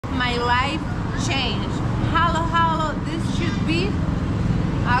my life changed. Halo halo, this should be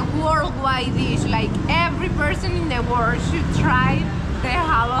a worldwide dish. Like every person in the world should try the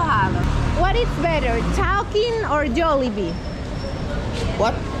halo halo. What is better, Chowking or Jollibee?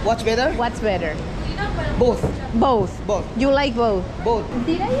 What's better? What's better? Both. Both. Both. You like both? Both.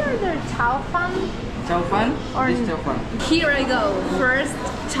 Did I order chow fan? Chow fan? Or This chow fan. Here I go. First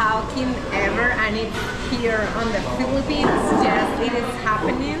Chowking ever, and it's here on the Philippines. Yes, it is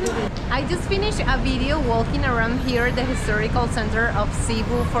happening. I just finished a video walking around here, the historical center of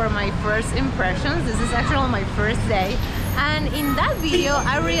Cebu, for my first impressions. This is actually my first day, and in that video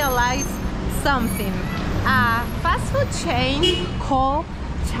I realized something. A fast food chain called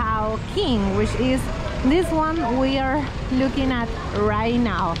Chowking, which is this one we are looking at right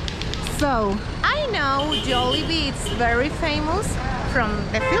now. So I know Jollibee is very famous from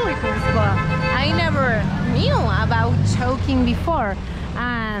the Philippines, but I never knew about Chowking before,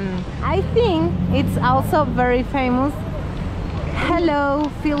 and I think it's also very famous.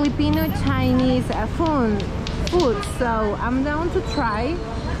 Hello, Filipino Chinese food. So I'm down to try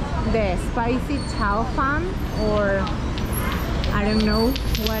the spicy chow fan, or I don't know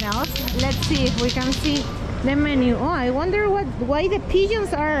what else. Let's see if we can see the menu. Oh, I wonder why the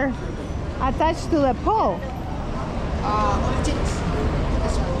pigeons are attached to the pole.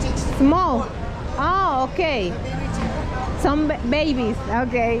 Small. Oh, okay. Some babies.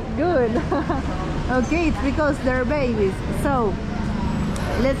 Okay, good. Okay, it's because they're babies. So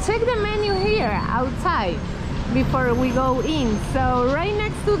let's check the menu here outside before we go in. So right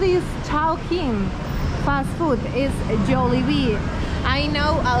next to this Chowking fast food is Jollibee. I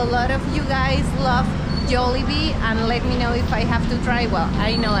know a lot of you guys love Jollibee, and let me know if I have to try. Well,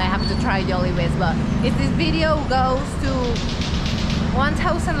 I know I have to try Jollibee, but if this video goes to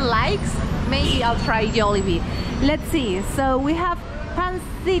 1,000 likes, maybe I'll try Jollibee. Let's see. So we have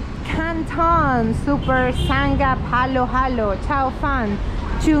Pancit Canton, Super Sangap, Halo Halo, Chow Fan,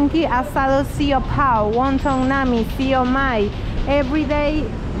 Chunky Asado Sio Pao, Wonton Nami, Sio Mai, Everyday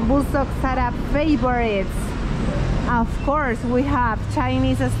Busok Sarap favorites. Of course, we have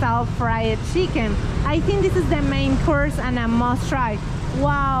Chinese style fried chicken. I think this is the main course and a must try.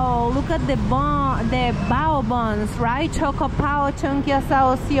 Wow, look at the bao buns, right? Choco pao, chunky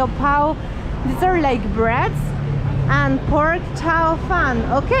asado, sio pao. These are like breads, and pork chow fan.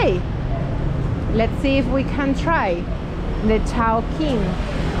 Okay, let's see if we can try the Chowking.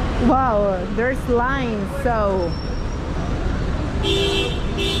 Wow, there's lines, so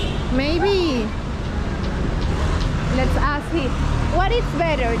maybe let's ask him, what is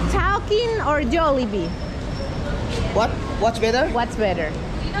better, Chowking or Jollibee? What's better? What's better?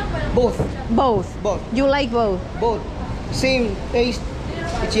 Both. Both. Both. You like both? Both. Same taste.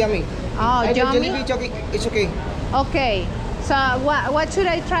 It's yummy. Oh, And yummy? Jollibee, Chowking, it's okay. Okay. So what should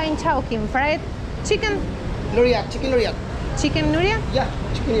I try in Chowking? Fried chicken? Lauriat, chicken lauriat. Chicken nuria? Yeah,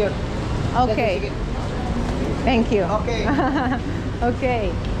 chicken lauriat. Okay. Thank you. Okay.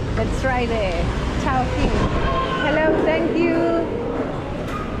 Okay. Let's try the Chowking. Hello, thank you.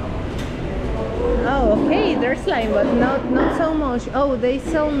 Oh, okay, there's slime, but not so much. Oh, they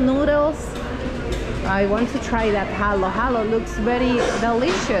sell noodles. I want to try that halo. Halo looks very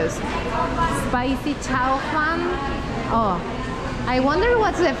delicious. Spicy chow fan. Oh, I wonder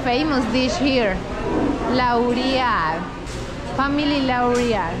what's the famous dish here. Lauriat. Family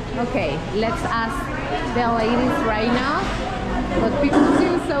lauriat. Okay, let's ask the ladies right now. But people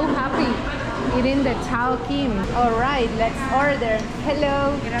seem so happy eating the Chowking. All right, let's order.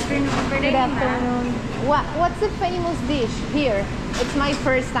 Hello. Good afternoon. Good afternoon. What's the famous dish here? It's my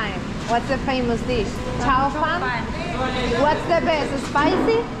first time. What's the famous dish? Chow fan? What's the best?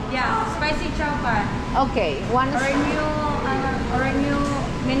 Spicy? Yeah, spicy chow fan. Okay, one. Or a new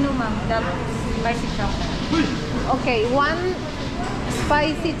menu, ma'am. The spicy chow fan. Okay, one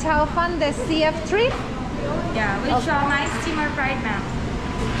spicy chow fan, the CF3? Yeah, with chow mein, steam or fried, ma'am.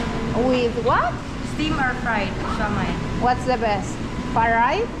 With what? Steam or fried chow mein. What's the best?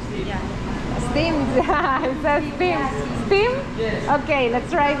 Fried? Yeah. Steamed. It says steam. Steam? Okay, let's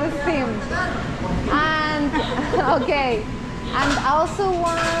try the steam. And okay, and also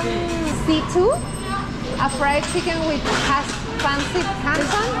one C2, a fried chicken with Pancit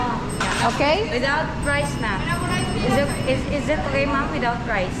Canton. Okay. Without rice, ma'am. Is it okay, ma'am? Without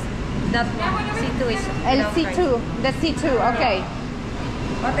rice. That one. C2 is El without C2, rice. the C2. Okay.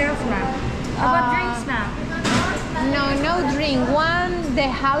 What else, ma'am? How about drinks, ma'am? No drink. One, the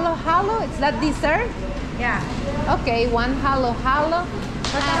halo halo. It's that dessert. Yeah. Okay, one halo halo.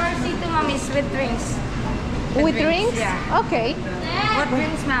 But our C2, ma'am, is with drinks. With drinks? Yeah. Okay. What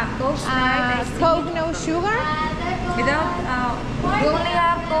drinks, ma'am? Coke, Sprite, iced tea? Coke, no sugar? Without, we only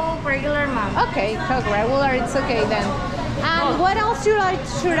have Coke, regular, ma'am. Okay, Coke regular, it's okay then. And what else should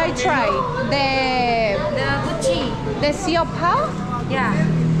I try? The Gucci. The siopao? Yeah,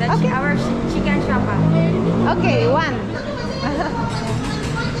 that's Okay. our chicken shapa. Okay, one.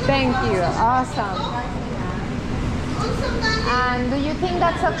 Thank you, awesome. And do you think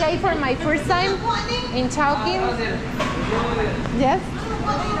that's okay for my first time in Chowking? Yes?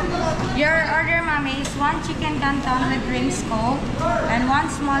 Your order, mommy, is 1 chicken canton with drinks coke, and 1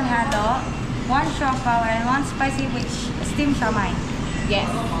 small halo, 1 siopaw, and 1 spicy with steamed siomai. Yes.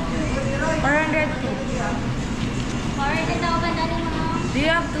 402. Do you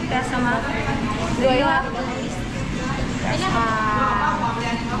have 2 peso, ma'am? Do you have?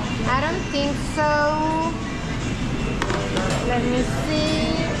 I don't think so. Let me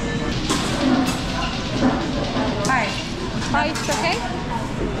see. 5. Price, okay?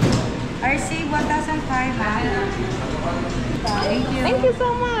 I receive 1,005, ma'am. Thank you. Thank you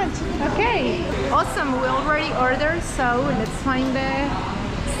so much. Okay. Awesome. We already ordered, so let's find the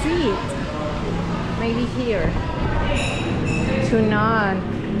seat. Maybe here. To not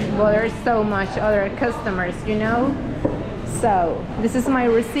bother so much other customers, you know? So, this is my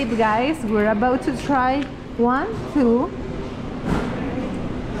receipt, guys. We're about to try 1, 2,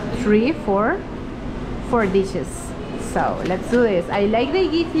 3, 4 dishes. So let's do this. I like they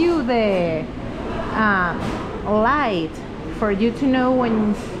give you the light for you to know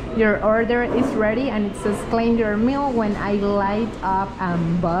when your order is ready, and it says claim your meal when I light up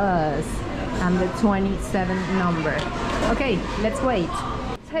and buzz and the 27 number. Okay, let's wait.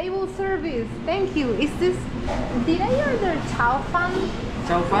 Table service. Thank you. Is this? Did I order chow fan?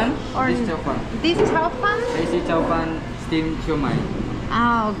 Chow fan? Or This chow fan. this chow fan? I see chow fan steamed siomai.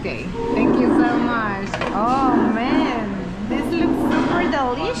 Ah, okay. Thank you so much. Oh man, this looks super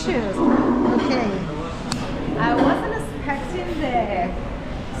delicious. Okay. I wasn't expecting the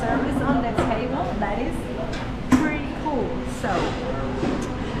service on the table. That is pretty cool. So,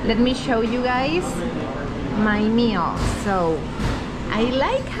 let me show you guys my meal. So, I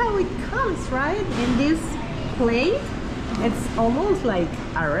like how it comes, right? In this plate. It's almost like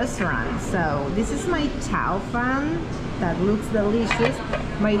a restaurant. So, this is my chow fan. That looks delicious.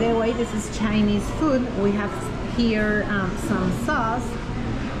 By the way, this is Chinese food. We have here some sauce.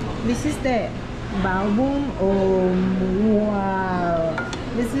 This is the baobun. Oh wow,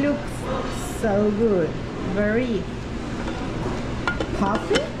 this looks so good. Very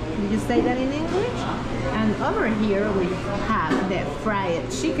puffy. Did you say that in English? And over here we have the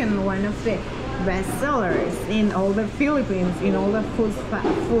fried chicken, one of the best sellers in all the Philippines, in all the food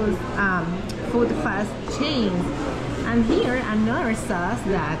fast chains. And here another sauce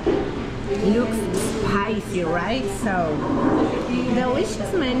that looks spicy, right? So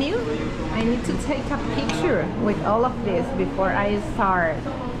delicious menu. I need to take a picture with all of this before I start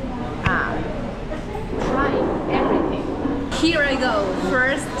trying everything. Here I go,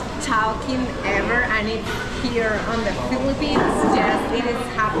 first Chowking ever, and it's here on the Philippines. Yes, it is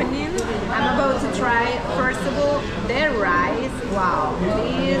happening. I'm about to try first of all the rice. Wow,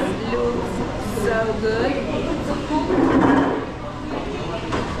 this looks so good.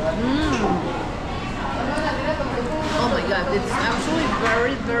 Oh my god, it's actually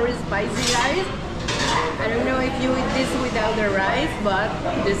very spicy, guys. I don't know if you eat this without the rice, but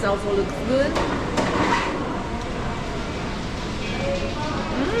this also looks good.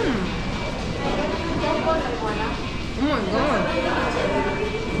 Oh my god.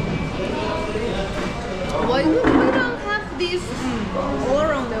 Why we don't have this all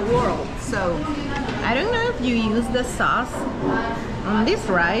around the world? So I don't know if you use the sauce on this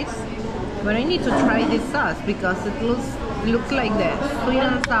rice, but I need to try this sauce because it looks like the sweet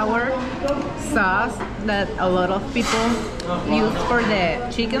and sour sauce that a lot of people use for the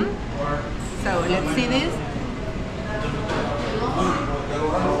chicken. So let's see this.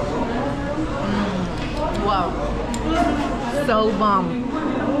 Wow, so bomb.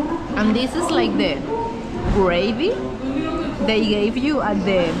 And this is like the gravy they gave you at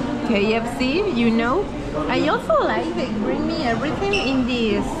the KFC, you know. I also like they bring me everything in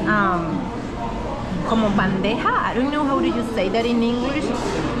this como bandeja. I don't know how do you say that in English.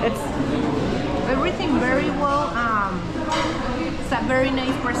 It's everything very well. It's a very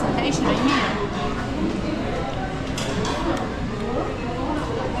nice presentation. I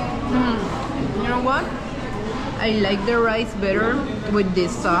mean, you know what? I like the rice better with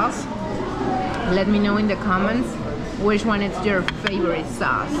this sauce. Let me know in the comments which one is your favorite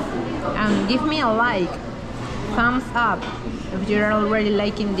sauce, and give me a like, thumbs up if you're already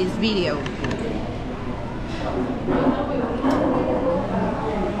liking this video.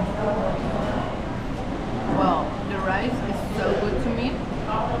 Well, the rice is so good to me.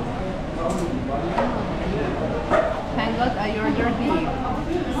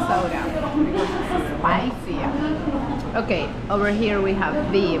 Okay, over here we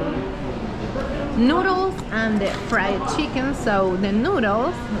have the noodles and the fried chicken. So the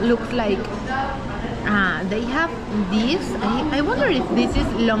noodles look like they have this. I wonder if this is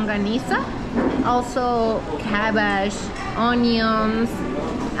longaniza, also cabbage, onions,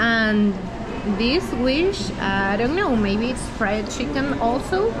 and this wish, I don't know, maybe it's fried chicken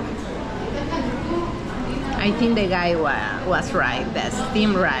also. I think the guy was right. The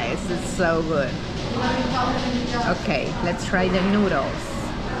steamed rice is so good. Okay, let's try the noodles.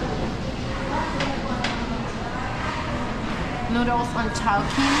 Noodles on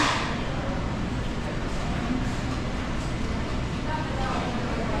Chowking.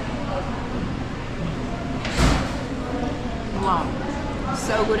 Wow,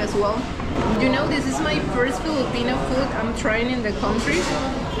 so good as well. You know, this is my first Filipino food I'm trying in the country.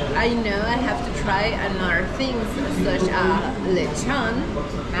 I know I have to try another things such as lechon.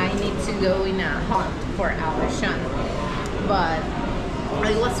 I need to go in a hunt for a lechon. But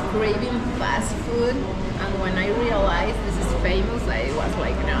I was craving fast food, and when I realized this is famous, I was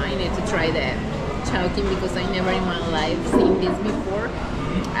like, no, I need to try the Chowking because I never in my life seen this before.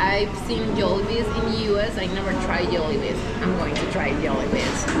 I've seen Jollibees in the US. I never tried Jollibees. I'm going to try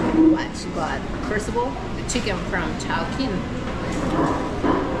Jollibees. Watch, but first of all, the chicken from Chowking.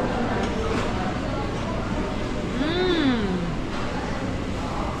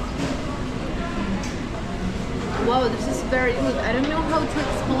 Wow, this is very good. I don't know how to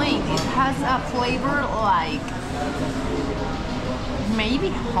explain. It has a flavor like maybe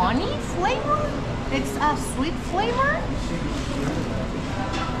honey flavor. It's a sweet flavor.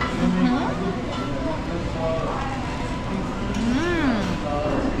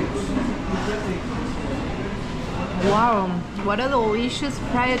 Wow, what a delicious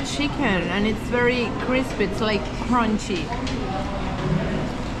fried chicken, and it's very crispy, it's like crunchy.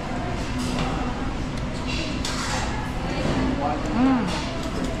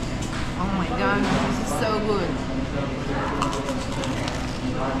 Oh my god, this is so good.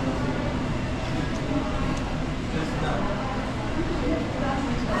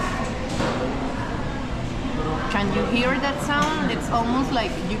 Can you hear that sound? It's almost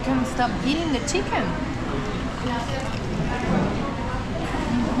like you can stop eating the chicken.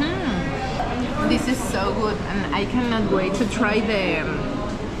 This is so good, and I cannot wait to try the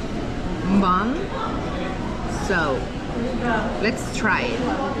bun. So let's try it.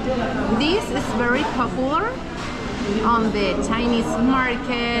 This is very popular on the Chinese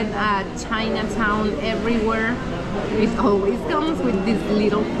market, at Chinatown, everywhere. It always comes with this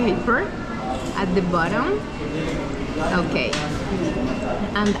little paper at the bottom. Okay,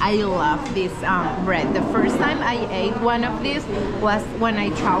 and I love this bread. The first time I ate one of these was when I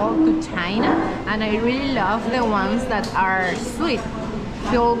traveled to China, and I really love the ones that are sweet,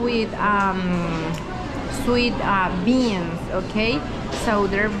 filled with sweet beans. Okay, so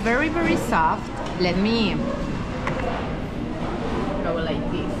they're very, very soft. Let me go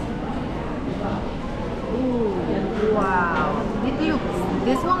like this. Ooh, wow,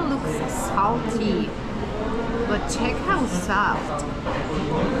 this one looks salty, but check how soft.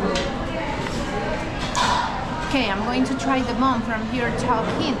 Okay, I'm going to try the bun from here,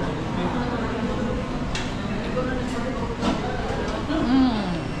 Chowking.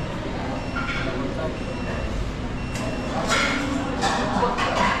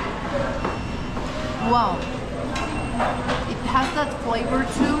 Wow, it has that flavor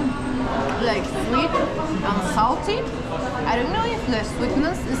too, like sweet and salty. I don't know if the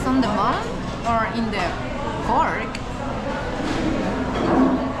sweetness is on the bun or in the pork.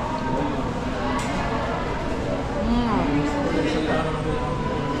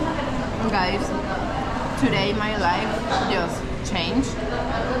 Guys, today my life just changed.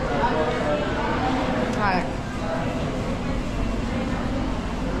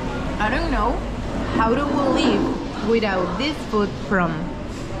 I don't know how do we live without this food from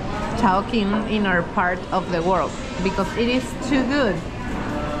Chowking in our part of the world, because it is too good,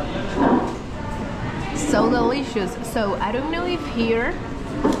 so delicious. So I don't know if here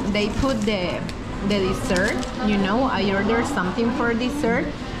they put the dessert. You know, I ordered something for dessert.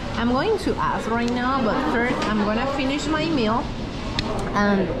 I'm going to ask right now, but first I'm gonna finish my meal.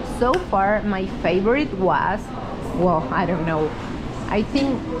 And so far my favorite was, well, I don't know, I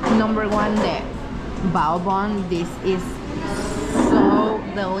think number one, the bao bun. This is so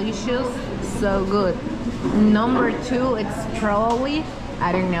delicious, so good. Number two, it's probably,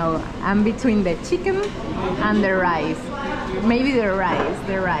 I don't know, I'm between the chicken and the rice. Maybe the rice,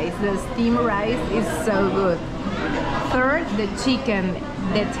 the steamed rice is so good. Third, the chicken,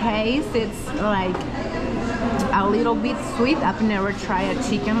 the taste, it's like a little bit sweet. I've never tried a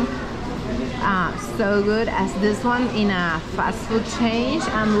chicken so good as this one in a fast food chain.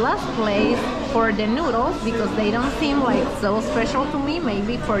 And last place for the noodles, because they don't seem like so special to me,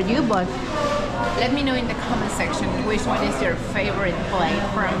 maybe for you, but let me know in the comment section which one is your favorite plate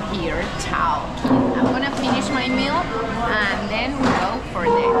from here, Chowking. I'm gonna finish my meal and then we go for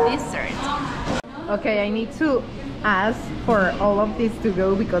the dessert. Okay, I need to ask for all of this to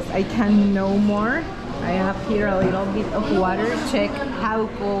go because I can no more. I have here a little bit of water. Check how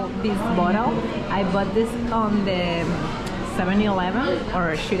cool this bottle. I bought this on the 7-Eleven,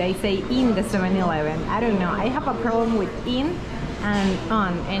 or should I say in the 7-Eleven. I don't know. I have a problem with in and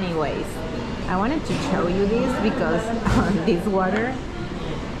on anyways. I wanted to show you this because this water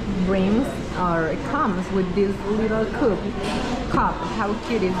brings or comes with this little cup. How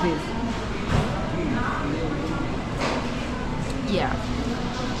cute is this? Yeah.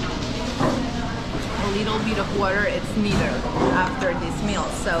 A little bit of water, it's needed after this meal.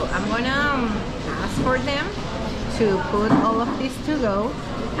 So I'm gonna ask for them to put all of this to go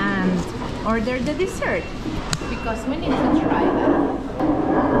and order the dessert because we need to try that.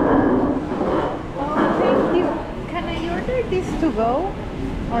 Oh, thank you. Can I order this to go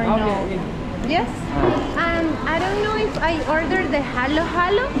or no? Okay. Yes. And I don't know if I ordered the halo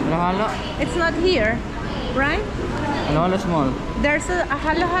halo. Halo. It's not here, right? Halo small. There's a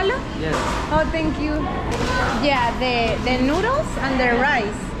halo halo? Yes. Oh, thank you. Yeah, the noodles and the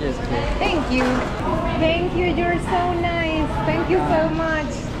rice. Yes. Okay. Thank you. Thank you. You're so nice. Thank you so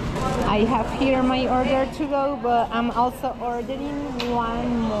much. I have here my order to go, but I'm also ordering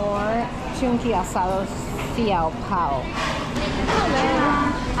one more chunky asado siao pao.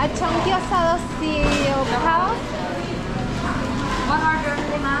 A chunky asado siao pao. One order,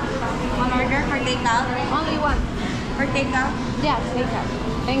 ma'am. One order for takeout. Only one. For takeout. Yeah, takeout.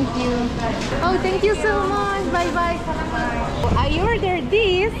 Thank you. Oh, thank you so much. Bye bye. I ordered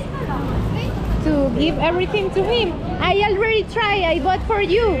this to give everything to him. I already tried. I bought for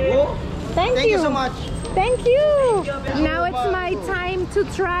you. Thank you so much. Thank you. Now it's my time to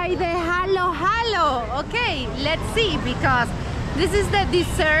try the halo halo. Okay, let's see, because this is the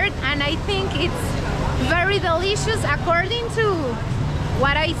dessert and I think it's very delicious according to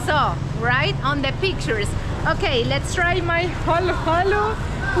what I saw, right, on the pictures. Okay, let's try my halo halo.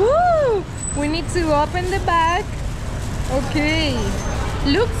 Woo! We need to open the bag. Okay,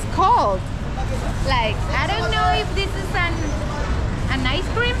 looks cold. Like, I don't know if this is an ice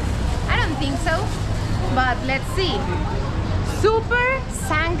cream. I don't think so, but let's see. Super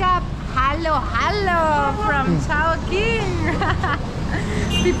Sangap Halo Halo from Chowking.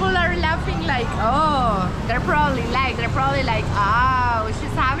 People are laughing like, oh, they're probably like, oh,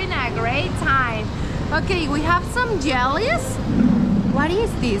 she's having a great time. Okay, we have some jellies. What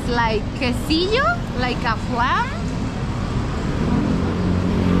is this? Like quesillo? Like a flan?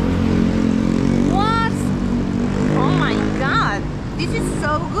 What? Oh my god, this is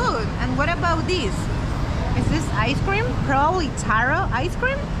so good. And what about this? Is this ice cream? Probably taro ice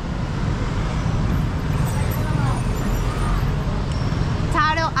cream?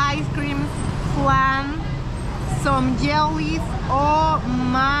 Taro ice cream, flan, some jellies. Oh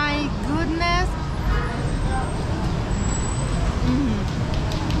my goodness.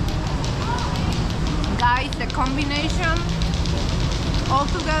 Guys, the combination all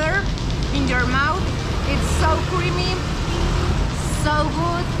together in your mouth, it's so creamy, so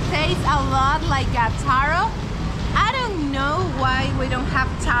good, tastes a lot like a taro. I don't know why we don't have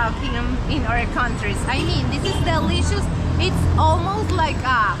Chowking in our countries. I mean, this is delicious. It's almost like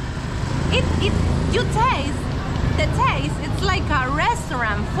a, you taste the taste, it's like a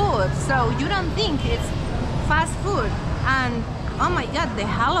restaurant food, so you don't think it's fast food. And oh my god, the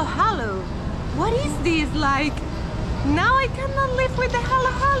halo halo. What is this? Like, now I cannot live with the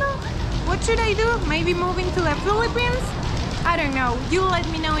halo halo. What should I do? Maybe moving to the Philippines? I don't know. You let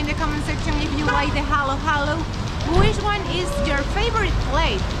me know in the comment section if you like the halo halo. Which one is your favorite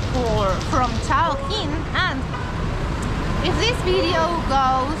plate from Chowking? And if this video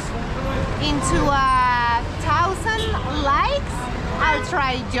goes into 1,000 likes, I'll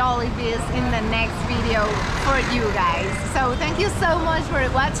try Jollibees in the next video for you guys. So thank you so much for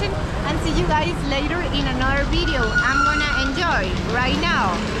watching and see you guys later in another video. I'm gonna enjoy right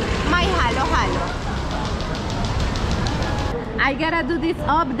now my halo halo. I gotta do this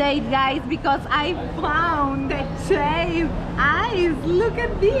update, guys, because I found the shaved ice. Look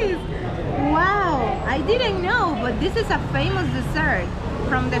at this. Wow, I didn't know, but this is a famous dessert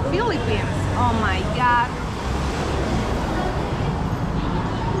from the Philippines. Oh my god.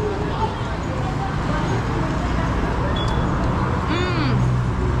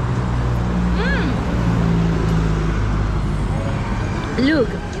 Look,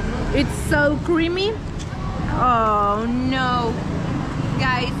 It's so creamy. Oh no.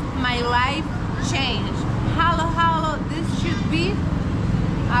 Guys, my life changed. Halo halo, this should be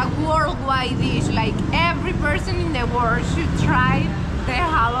a worldwide dish. Like every person in the world should try the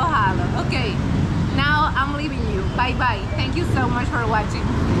halo halo. Okay, now I'm leaving you. Bye bye. Thank you so much for watching.